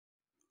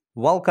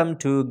Welcome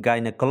to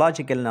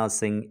Gynecological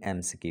Nursing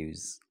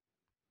MCQs.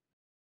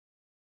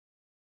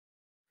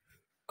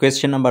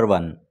 Question number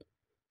 1.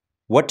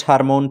 What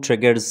hormone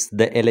triggers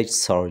the LH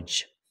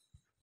surge?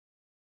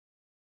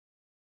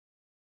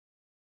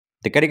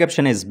 The correct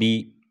option is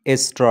B.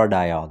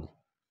 Estradiol.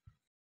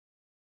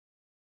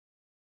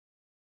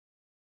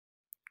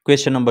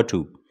 Question number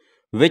 2.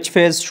 Which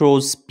phase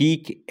shows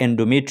peak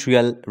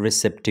endometrial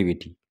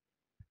receptivity?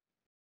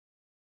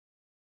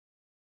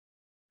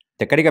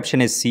 The correct option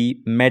is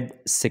C.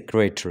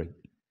 Mid-secretory.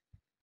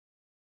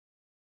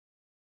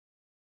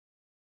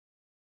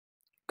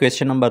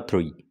 Question number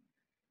 3.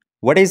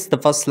 What is the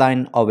first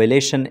line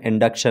ovulation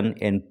induction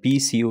in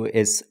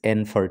PCOS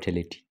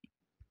infertility?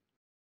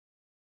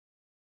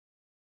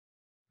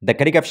 The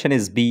correct option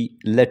is B.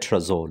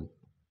 Letrozole.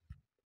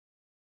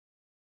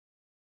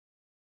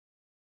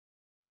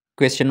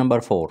 Question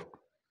number 4.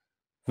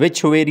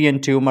 Which ovarian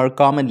tumor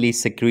commonly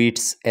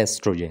secretes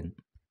estrogen?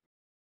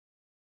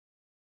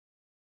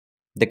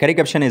 The correct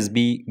option is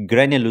B.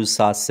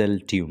 Granulosa cell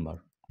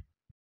tumor.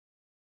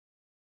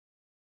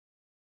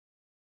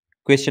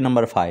 Question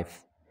number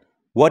 5.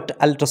 What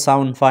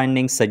ultrasound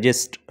findings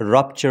suggest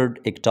ruptured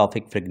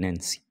ectopic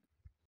pregnancy?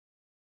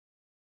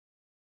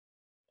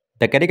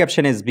 The correct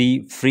option is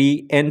B.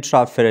 Free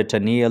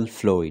intraperitoneal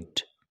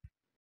fluid.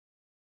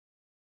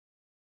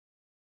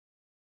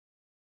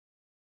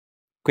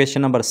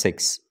 Question number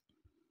 6.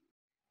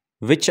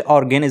 Which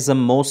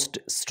organism most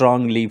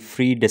strongly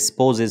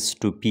predisposes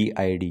to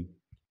PID?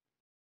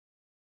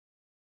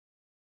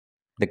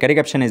 The correct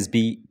option is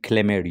B.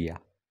 Chlamydia.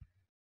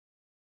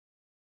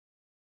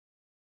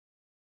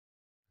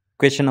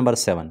 Question number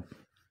 7.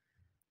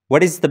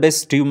 What is the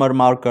best tumor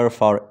marker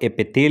for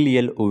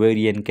epithelial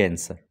ovarian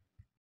cancer?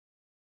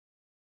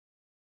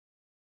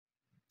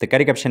 The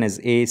correct option is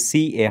A.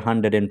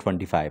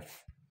 CA125.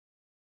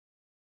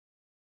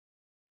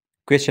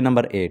 Question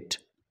number 8.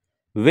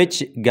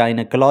 Which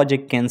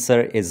gynecologic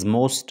cancer is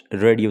most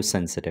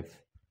radiosensitive?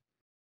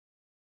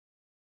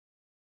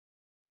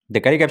 The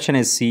correct option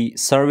is C.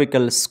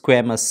 Cervical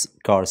squamous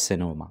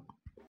carcinoma.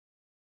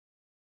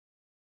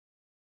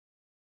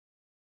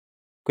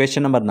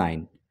 Question number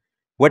 9.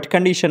 What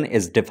condition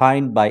is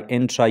defined by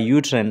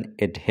intrauterine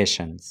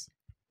adhesions?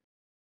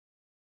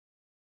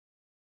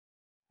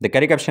 The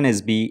correct option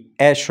is B.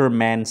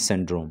 Asherman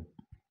syndrome.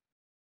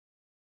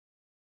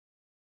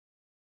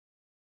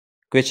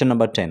 Question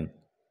number 10.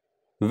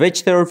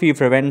 Which therapy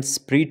prevents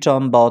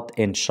preterm birth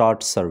in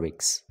short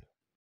cervix?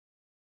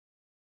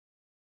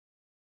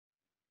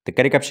 The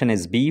correct option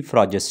is B.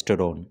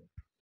 Progesterone.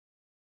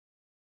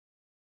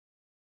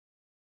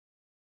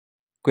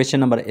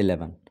 Question number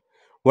 11.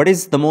 What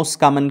is the most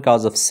common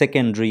cause of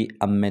secondary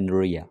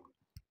amenorrhea?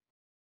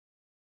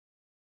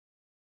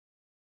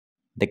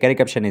 The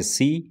correct option is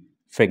C.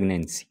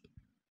 Pregnancy.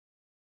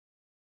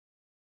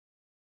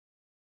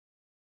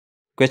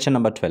 Question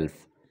number 12.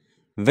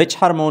 Which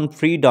hormone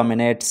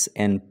predominates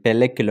in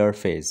follicular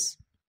phase?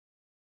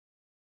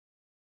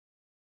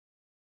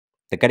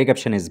 The correct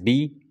option is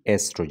B.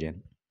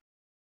 Estrogen.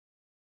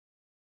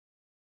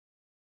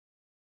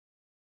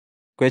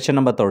 Question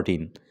number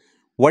 13.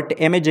 What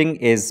imaging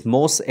is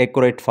most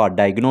accurate for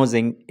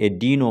diagnosing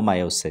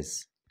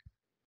adenomyosis?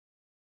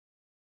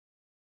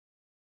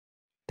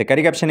 The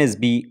correct option is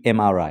B.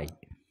 MRI.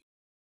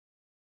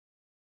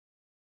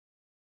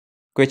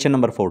 Question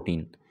number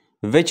 14.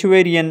 Which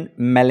ovarian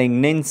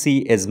malignancy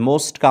is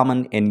most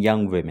common in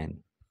young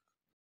women?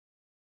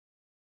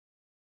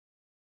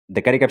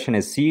 The correct option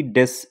is C.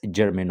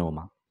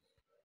 Dysgerminoma.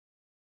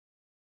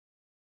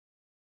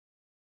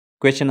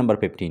 Question number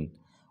 15.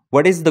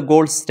 What is the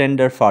gold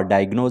standard for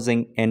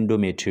diagnosing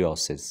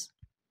endometriosis?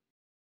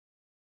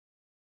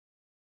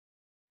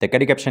 The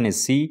correct option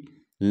is C.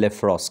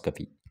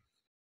 Laparoscopy.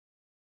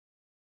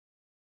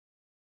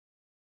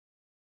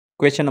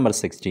 Question number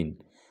 16.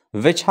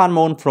 Which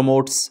hormone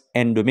promotes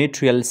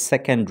endometrial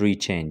secondary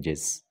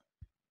changes?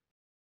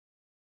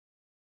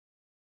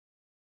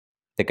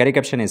 The correct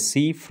option is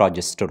C.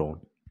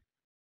 Progesterone.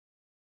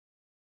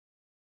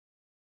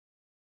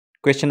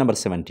 Question number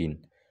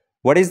 17.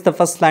 What is the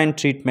first line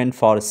treatment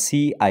for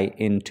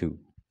CIN2?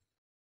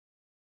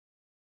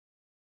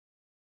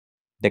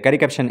 The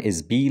correct option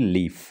is B.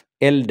 LEAF.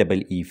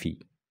 LEEF.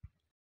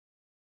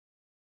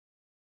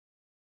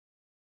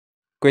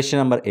 Question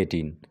number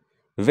 18.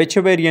 Which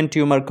ovarian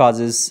tumor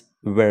causes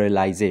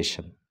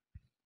virilization?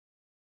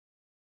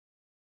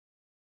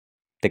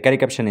 The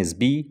correct option is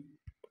B.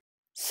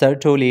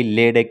 Sertoli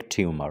Leydig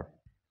tumor.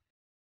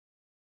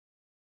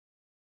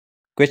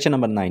 Question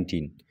number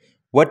 19.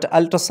 What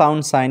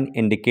ultrasound sign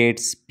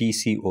indicates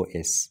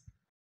PCOS?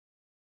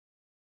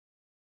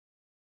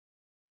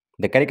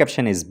 The correct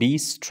option is B.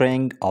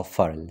 String of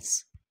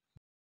pearls.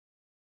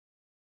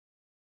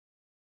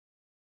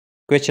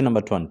 Question number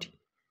 20.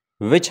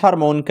 Which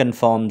hormone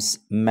confirms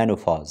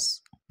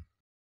menopause?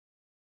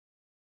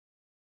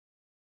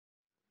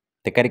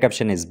 The correct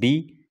option is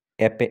B.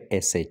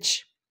 FSH.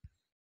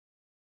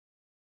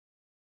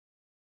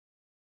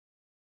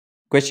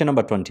 Question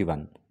number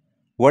 21.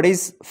 What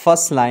is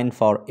first line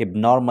for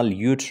abnormal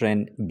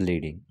uterine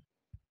bleeding?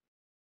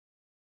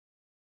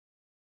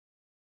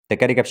 The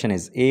correct option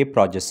is A.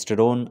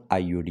 Progesterone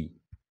IUD.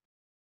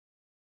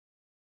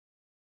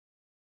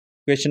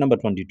 Question number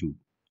 22.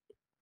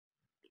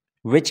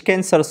 Which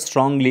cancer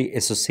strongly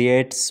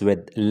associates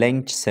with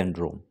Lynch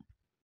syndrome?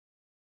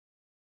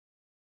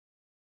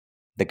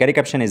 The correct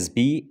option is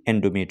B.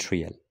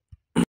 Endometrial.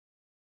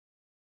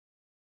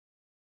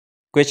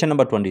 Question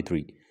number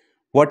 23.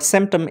 What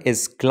symptom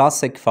is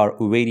classic for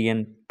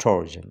ovarian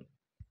torsion?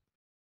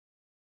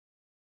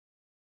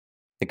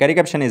 The correct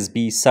option is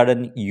B.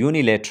 Sudden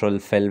unilateral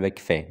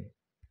pelvic pain.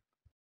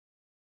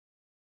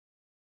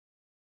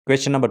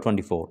 Question number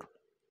 24.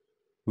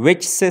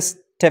 Which cyst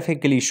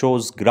typically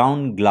shows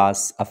ground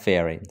glass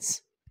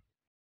appearance?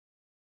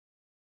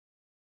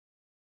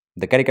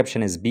 The correct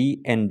option is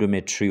B.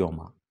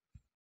 Endometrioma.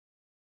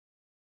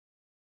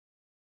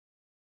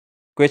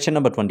 Question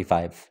number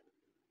 25.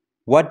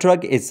 What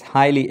drug is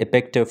highly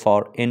effective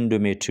for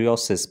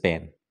endometriosis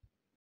pain?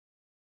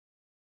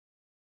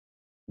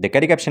 The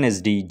correct option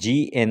is D.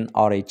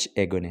 GnRH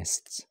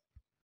agonists.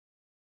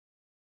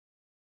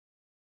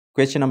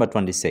 Question number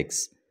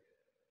 26.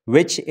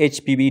 Which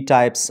HPV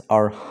types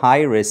are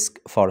high risk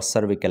for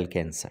cervical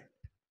cancer?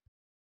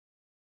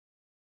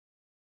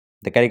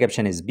 The correct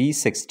option is B.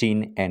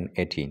 16 and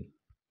 18.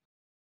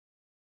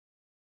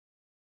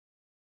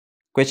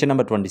 Question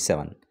number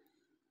 27.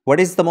 What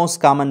is the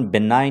most common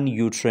benign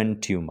uterine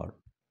tumor?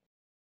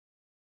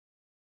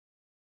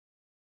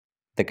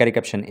 The correct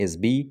option is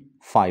B.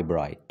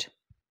 Fibroid.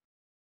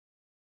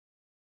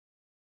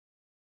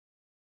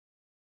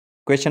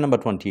 Question number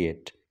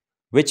 28.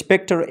 Which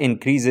factor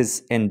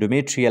increases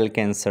endometrial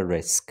cancer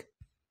risk?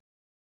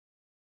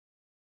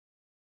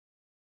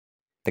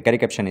 The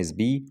correct option is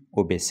B.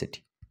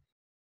 Obesity.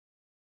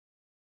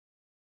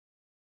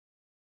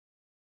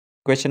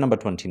 Question number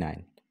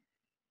 29.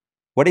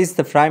 What is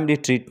the primary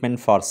treatment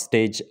for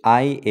stage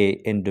IA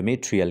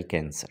endometrial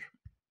cancer?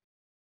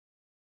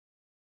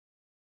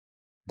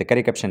 The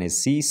correct option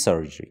is C.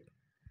 Surgery.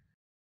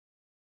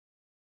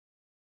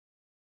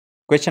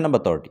 Question number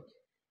 30.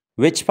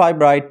 Which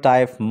fibroid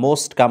type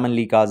most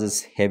commonly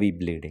causes heavy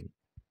bleeding?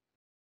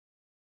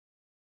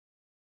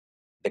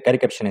 The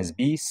correct option is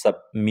B.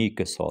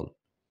 Submucosal.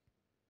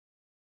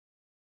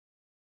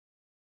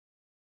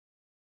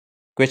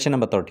 Question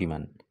number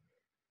 31.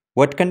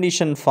 What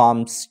condition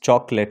forms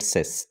chocolate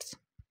cysts?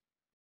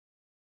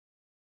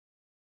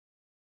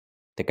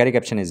 The correct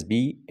option is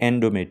B.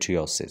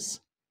 Endometriosis.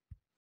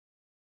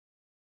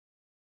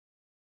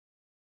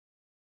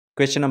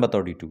 Question number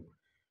 32.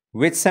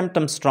 Which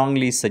symptom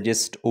strongly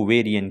suggest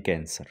ovarian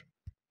cancer?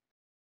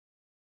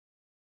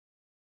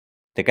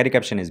 The correct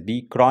option is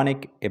B.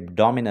 Chronic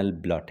abdominal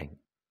bloating.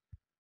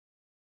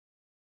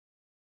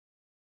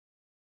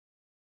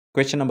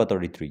 Question number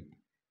 33.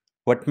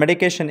 What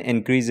medication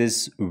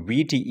increases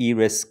VTE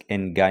risk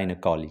in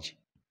gynecology?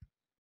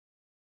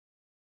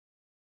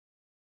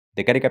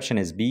 The correct option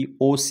is B.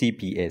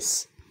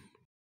 OCPS.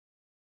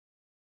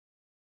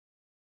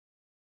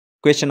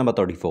 Question number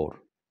 34.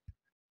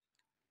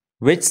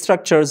 Which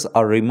structures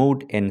are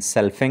removed in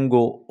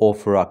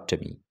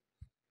salpingo-oophorectomy?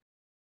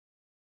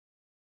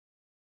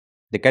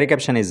 The correct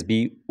option is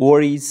B.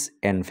 Ovaries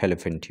and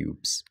fallopian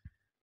tubes.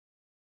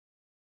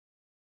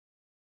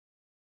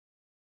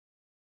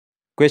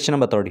 Question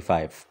number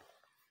 35.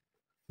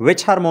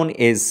 Which hormone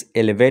is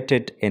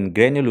elevated in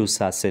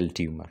granulosa cell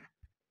tumor?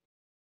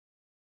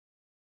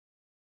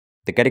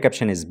 The correct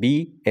option is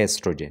B.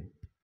 Estrogen.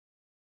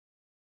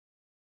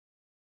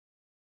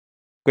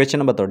 Question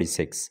number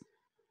 36.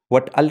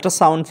 What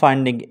ultrasound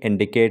finding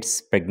indicates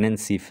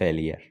pregnancy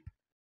failure?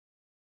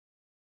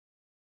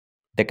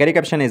 The correct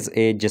option is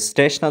A.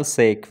 Gestational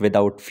sac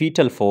without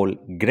fetal fall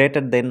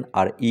greater than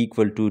or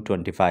equal to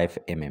 25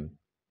 mm.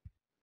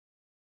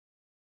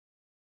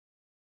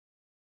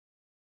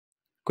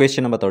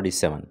 Question number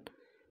 37.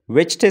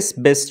 Which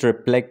test best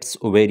reflects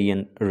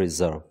ovarian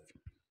reserve?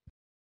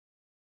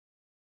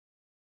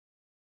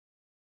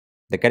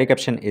 The correct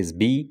option is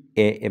B.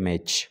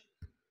 AMH.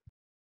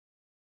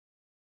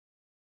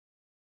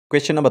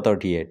 Question number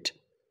 38.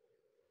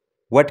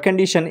 What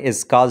condition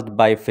is caused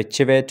by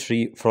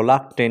pituitary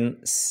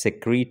prolactin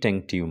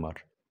secreting tumor?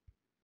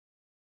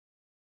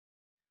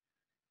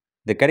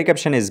 The correct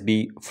option is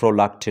B.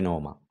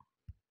 prolactinoma.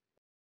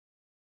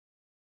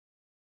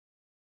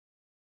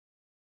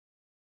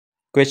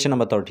 Question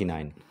number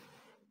 39.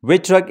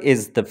 Which drug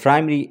is the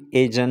primary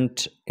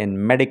agent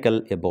in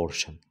medical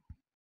abortion?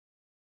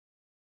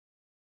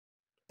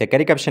 The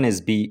correct option is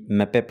B.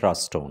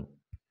 Mifepristone.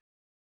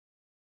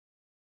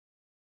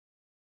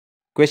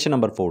 Question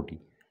number 40.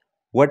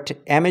 What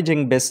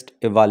imaging best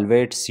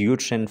evaluates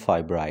uterine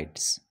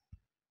fibroids?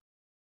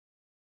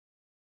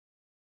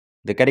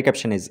 The correct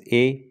option is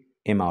A.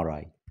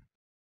 MRI.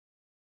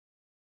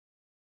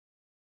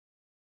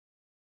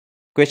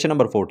 Question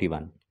number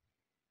 41.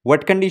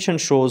 What condition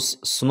shows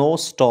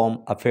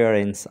snowstorm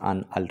appearance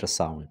on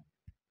ultrasound?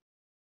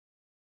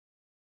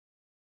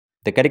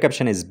 The correct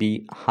option is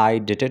B. High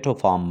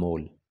dentatoform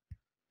mole.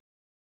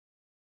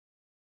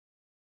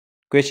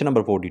 Question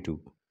number 42.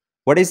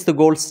 What is the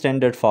gold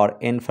standard for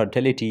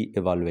infertility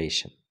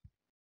evaluation?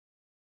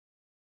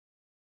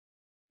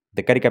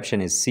 The correct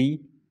option is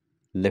C.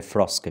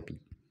 Lephroscopy.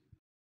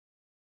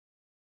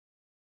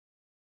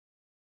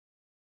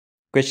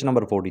 Question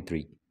number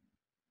 43.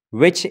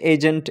 Which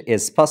agent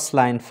is first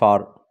line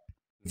for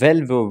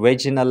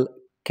vulvovaginal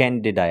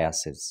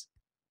candidiasis?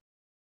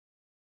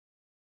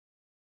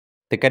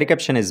 The correct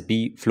option is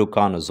B.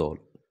 Fluconazole.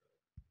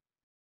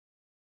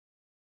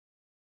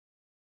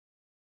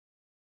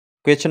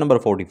 Question number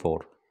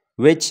 44.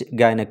 Which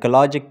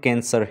gynecologic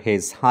cancer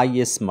has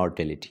highest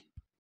mortality?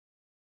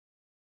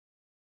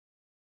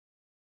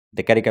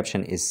 The correct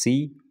option is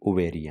C.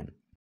 Ovarian.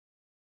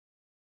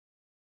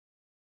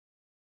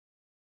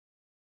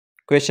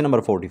 Question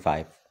number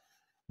 45.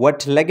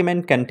 What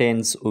ligament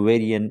contains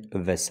ovarian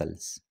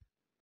vessels?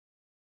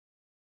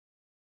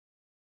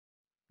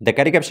 The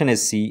correct option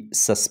is C.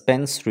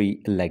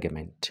 Suspensory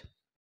ligament.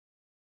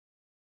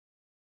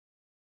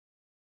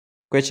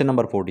 Question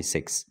number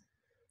 46.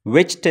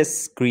 Which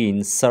test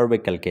screens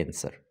cervical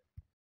cancer?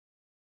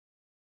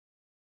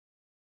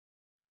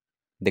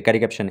 The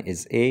correct option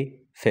is A.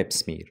 Pap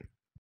smear.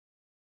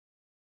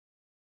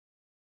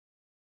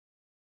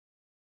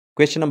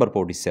 Question number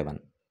 47.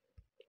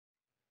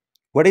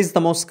 What is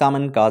the most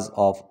common cause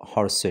of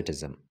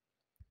hirsutism?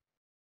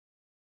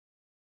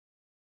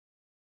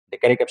 The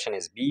correct option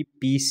is B.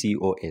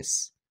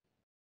 PCOS.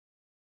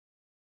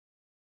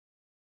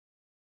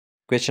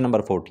 Question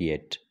number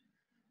 48.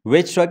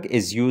 Which drug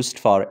is used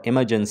for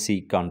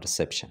emergency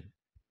contraception?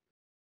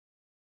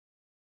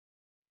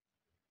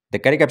 The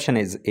correct option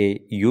is A.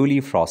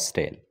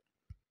 Ulifrostal.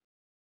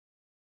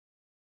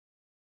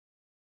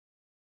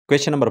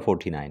 Question number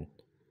 49.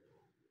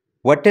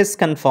 What test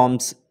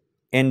confirms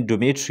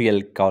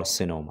endometrial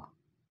carcinoma?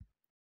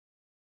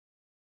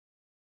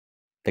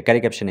 The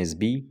correct option is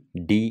B.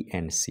 D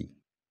and C.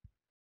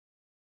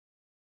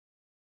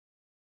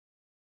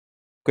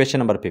 Question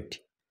number 50.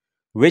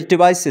 Which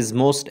device is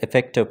most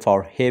effective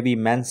for heavy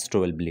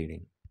menstrual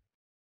bleeding?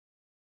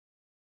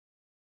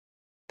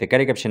 The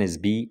correct option is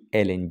B.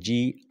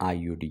 LNG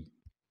IUD.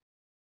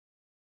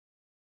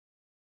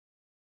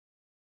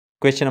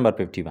 Question number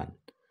 51.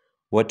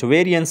 What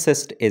ovarian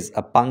cyst is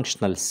a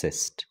punctional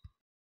cyst?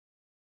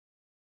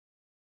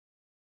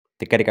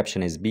 The correct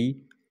option is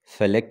B.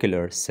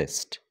 Follicular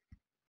cyst.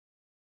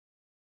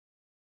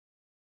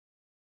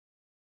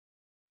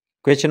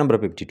 Question number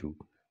 52.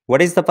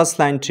 What is the first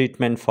line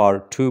treatment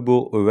for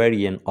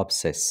tubo-ovarian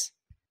abscess?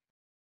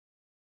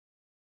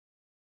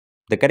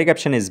 The correct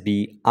option is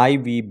B.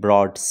 IV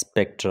broad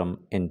spectrum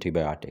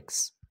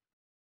antibiotics.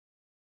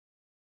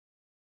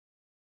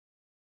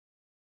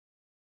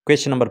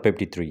 Question number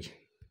 53.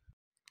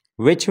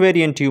 Which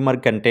ovarian tumor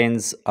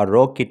contains a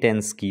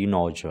Rokitansky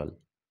nodule?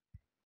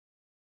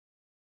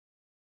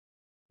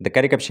 The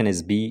correct option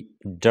is B.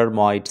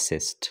 Dermoid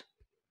cyst.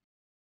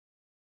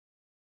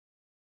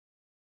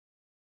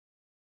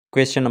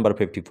 Question number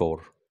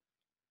 54.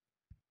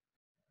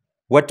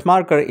 What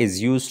marker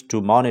is used to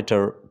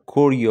monitor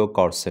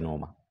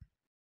choriocarcinoma?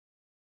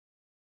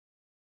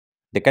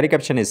 The correct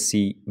option is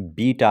C.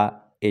 Beta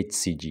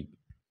HCG.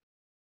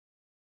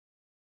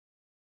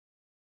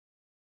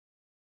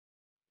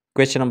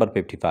 Question number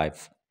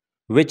 55.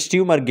 Which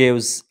tumor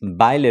gives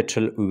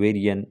bilateral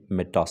ovarian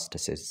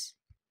metastasis?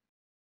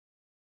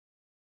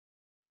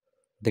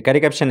 The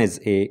correct option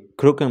is A.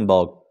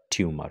 Krukenberg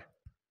tumor.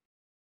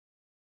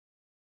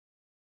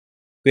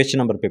 Question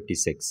number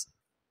 56.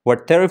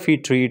 What therapy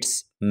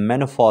treats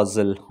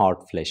menopausal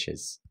hot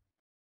flashes?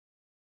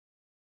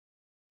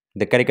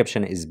 The correct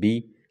option is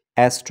B.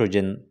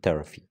 Estrogen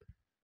therapy.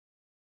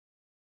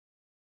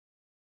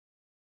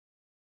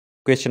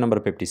 Question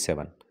number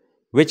 57.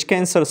 Which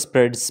cancer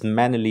spreads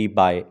mainly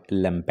by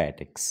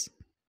lymphatics?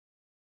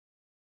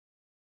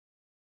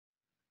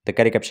 The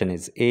correct option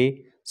is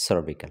A.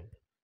 Cervical.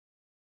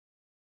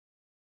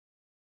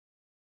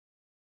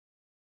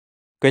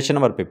 Question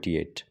number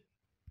 58.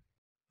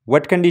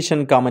 What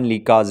condition commonly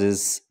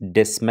causes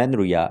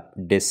dysmenorrhea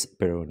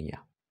dyspareunia?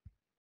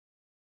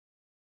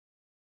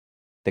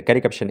 The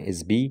correct option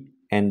is B.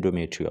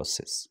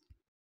 Endometriosis.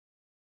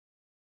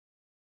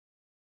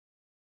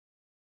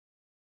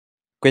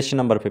 Question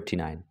number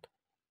 59.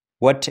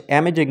 What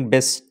imaging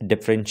best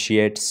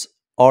differentiates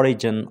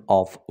origin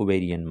of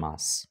ovarian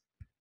mass?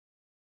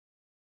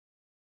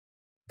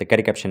 The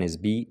correct option is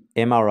B.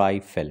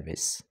 MRI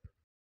pelvis.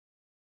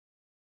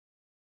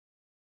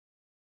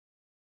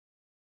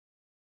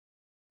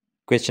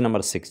 Question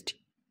number 60.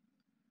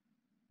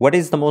 What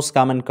is the most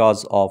common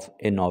cause of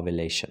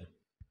anovulation?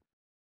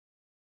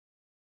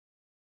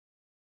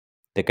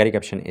 The correct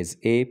option is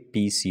A.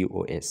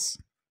 PCOS.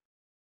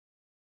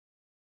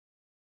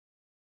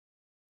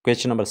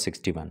 Question number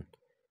 61.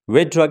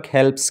 Which drug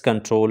helps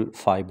control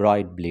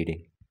fibroid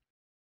bleeding?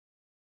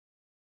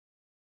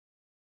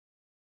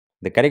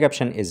 The correct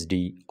option is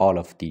D. All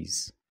of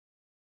these.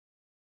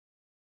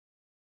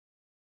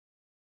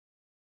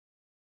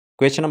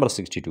 Question number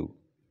 62.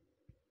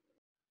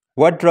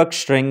 What drug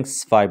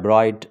shrinks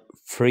fibroid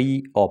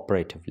free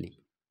operatively?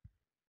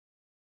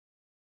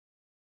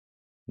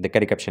 The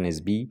correct option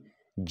is B,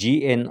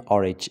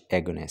 GnRH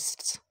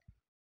agonists.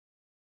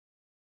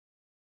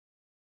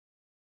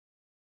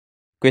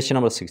 Question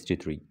number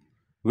 63.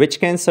 Which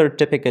cancer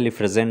typically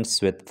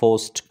presents with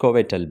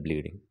post-coital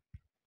bleeding?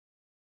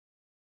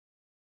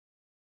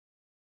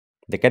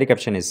 The correct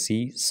option is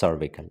C,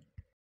 cervical.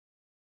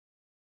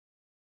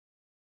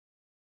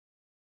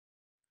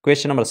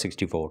 Question number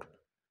 64.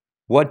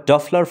 What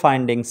Doppler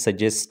findings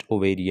suggest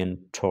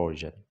ovarian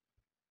torsion?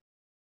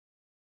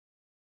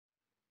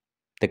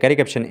 The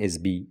correct option is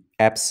B,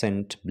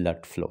 absent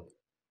blood flow.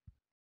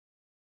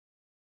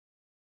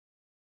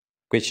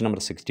 Question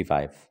number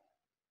 65.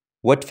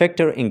 What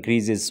factor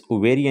increases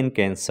ovarian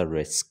cancer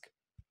risk?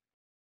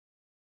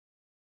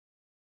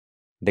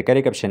 The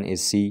correct option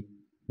is C,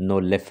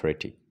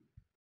 nulliferity.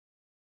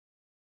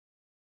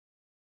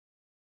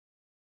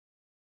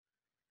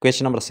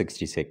 Question number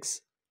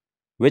 66.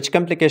 Which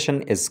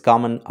complication is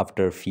common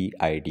after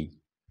FID?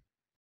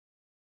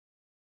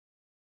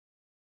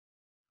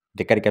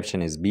 The correct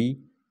option is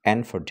B,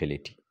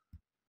 infertility.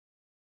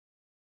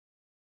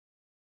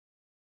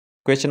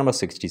 Question number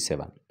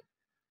 67.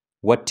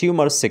 What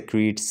tumor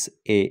secretes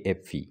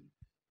AFE?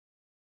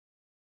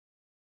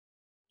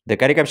 The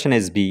correct option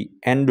is B,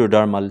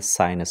 endodermal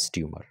sinus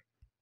tumor.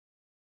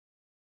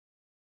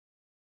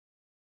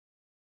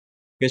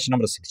 Question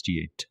number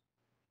 68.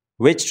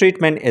 Which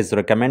treatment is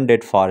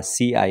recommended for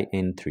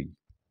CIN3?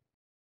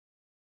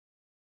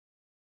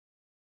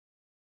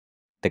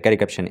 The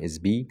correct option is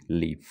B,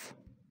 leaf.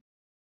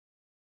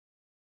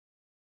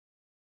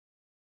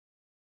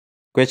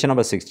 Question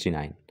number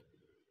 69.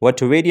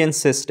 What ovarian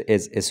cyst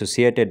is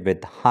associated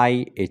with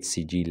high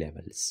HCG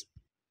levels?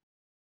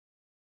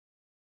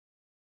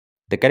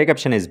 The correct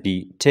option is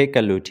B,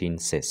 Teka-lutein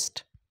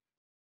cyst.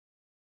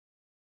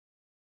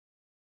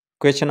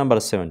 Question number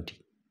 70.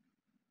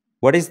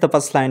 What is the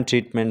first-line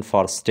treatment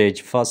for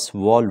stage 1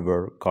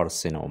 vulvar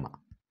carcinoma?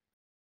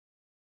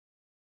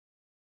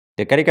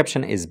 The correct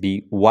option is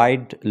B,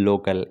 wide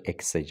local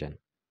excision.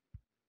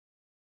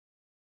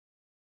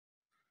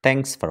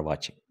 Thanks for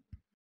watching.